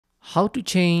How to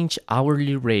change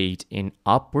hourly rate in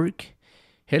Upwork.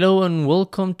 Hello and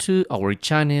welcome to our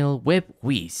channel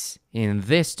Whizz. In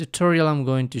this tutorial I'm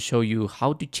going to show you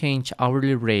how to change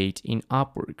hourly rate in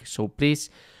Upwork. So please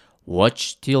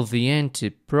watch till the end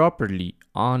to properly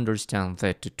understand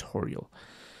that tutorial.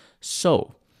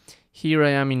 So here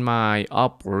I am in my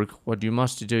Upwork. What you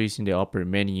must do is in the upper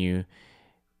menu,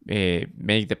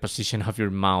 make the position of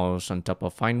your mouse on top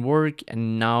of find work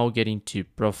and now get into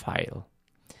profile.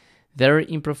 There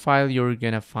in profile, you're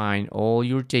gonna find all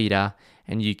your data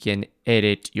and you can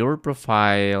edit your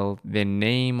profile, the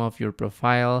name of your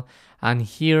profile, and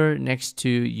here next to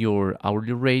your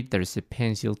hourly rate, there's a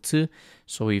pencil too.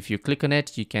 So if you click on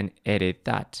it, you can edit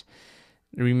that.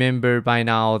 Remember by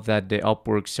now that the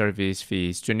Upwork service fee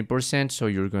is 20%, so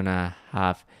you're gonna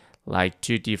have like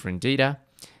two different data.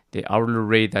 The hourly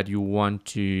rate that you want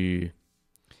to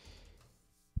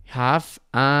have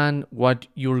and what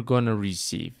you're gonna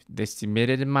receive, the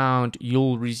estimated amount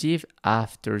you'll receive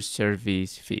after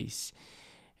service fees.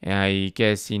 I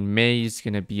guess in May it's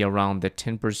gonna be around the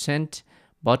 10%,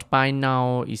 but by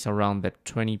now it's around the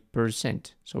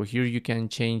 20%. So here you can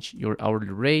change your hourly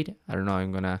rate. I don't know,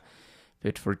 I'm gonna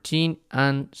put 14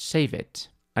 and save it.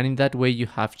 And in that way you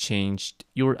have changed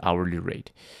your hourly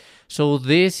rate. So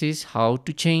this is how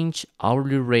to change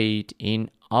hourly rate in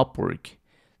Upwork.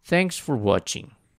 Thanks for watching.